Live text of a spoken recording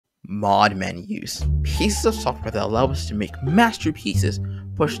mod menus, pieces of software that allow us to make masterpieces,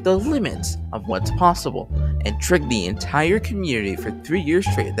 push the limits of what's possible, and trick the entire community for 3 years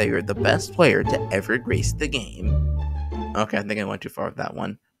straight that you're the best player to ever grace the game. Okay, I think I went too far with that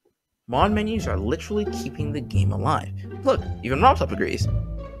one. Mod menus are literally keeping the game alive. Look, even Robtop agrees.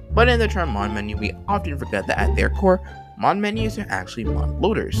 But in the term mod menu, we often forget that at their core, mod menus are actually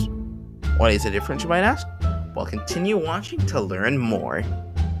Modloaders. What is the difference, you might ask? Well, continue watching to learn more.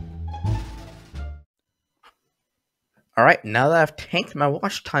 Alright, now that I've tanked my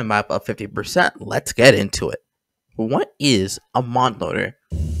watch time by about 50%, let's get into it. What is a Modloader?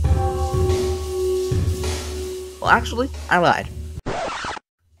 Well, actually, I lied.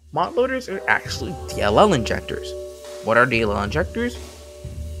 Modloaders are actually DLL injectors. What are DLL injectors?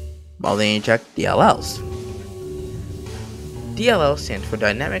 Well, they inject DLLs. DLL stands for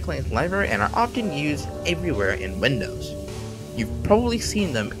Dynamic Length Library and are often used everywhere in Windows. You've probably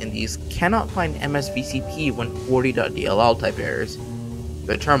seen them in these cannot find MSVCP 140.dll type errors.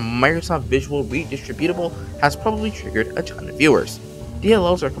 The term Microsoft Visual Redistributable has probably triggered a ton of viewers.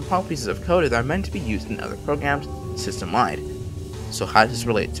 DLLs are compiled pieces of code that are meant to be used in other programs system-wide. So how does this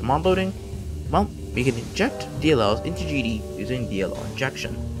relate to mod loading? Well, we can inject DLLs into GD using DLL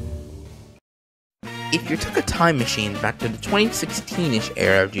injection. If you took a time machine back to the 2016-ish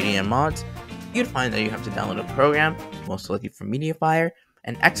era of GD and mods, you'd find that you have to download a program, most likely from MediaFire,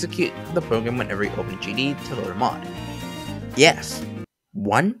 and execute the program whenever you open GD to load a mod. Yes,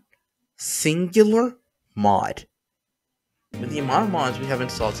 one singular mod. With the amount of mods we have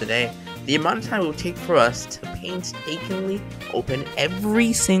installed today, the amount of time it will take for us to painstakingly open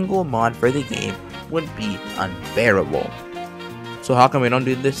every single mod for the game would be unbearable. So how come we don't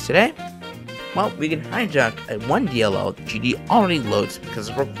do this today? Well, we can hijack a 1 DLL that GD already loads because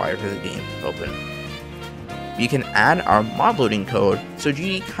it's required for the game to open. We can add our mod loading code so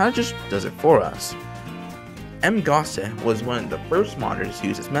GD kind of just does it for us. mGosse was one of the first modders to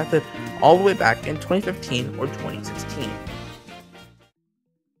use this method all the way back in 2015 or 2016.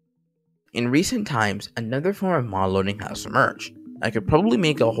 In recent times, another form of mod loading has emerged. I could probably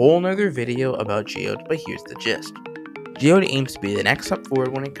make a whole nother video about Geode, but here's the gist. Geode aims to be the next step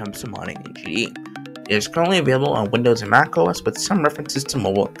forward when it comes to modding in GD. It is currently available on Windows and macOS, with some references to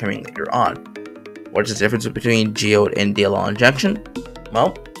mobile coming later on. What is the difference between Geode and DLL injection?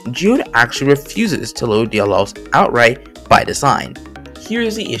 Well, Geode actually refuses to load DLLs outright by design. Here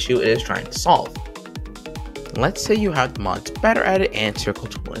is the issue it is trying to solve. Let's say you have the mods Better Edit and Circle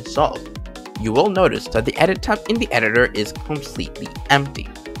tool installed. You will notice that the edit tab in the editor is completely empty.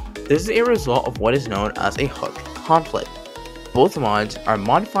 This is a result of what is known as a hook conflict. Both mods are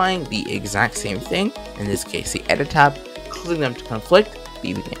modifying the exact same thing, in this case the edit tab, causing them to conflict,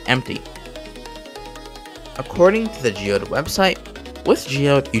 leaving it empty. According to the Geode website, with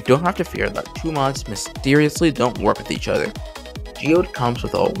Geode you don't have to fear that two mods mysteriously don't work with each other. Geode comes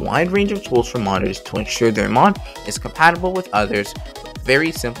with a wide range of tools for modders to ensure their mod is compatible with others with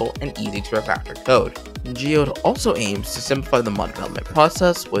very simple and easy to refactor code. Geode also aims to simplify the mod development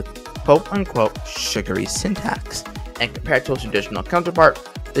process with quote-unquote sugary syntax, and compared to a traditional counterpart,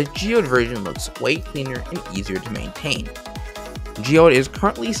 the Geode version looks way cleaner and easier to maintain. Geode is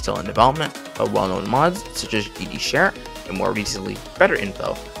currently still in development, but well-known mods such as GD Share and more recently Better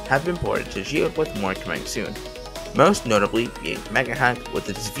Info have been ported to Geode, with more coming soon. Most notably V8 Mega Hack with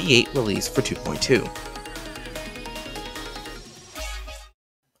its V8 release for 2.2.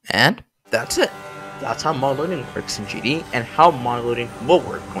 And that's it. That's how mod loading works in GD and how mod loading will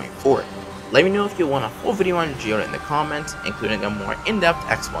work going forward. Let me know if you want a full video on Geode in the comments, including a more in-depth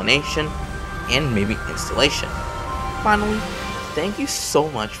explanation and maybe installation. Finally, thank you so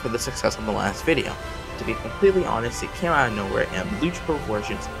much for the success of the last video. To be completely honest, it came out of nowhere and blew to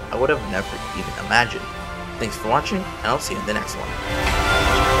proportions I would have never even imagined. Thanks for watching, and I'll see you in the next one.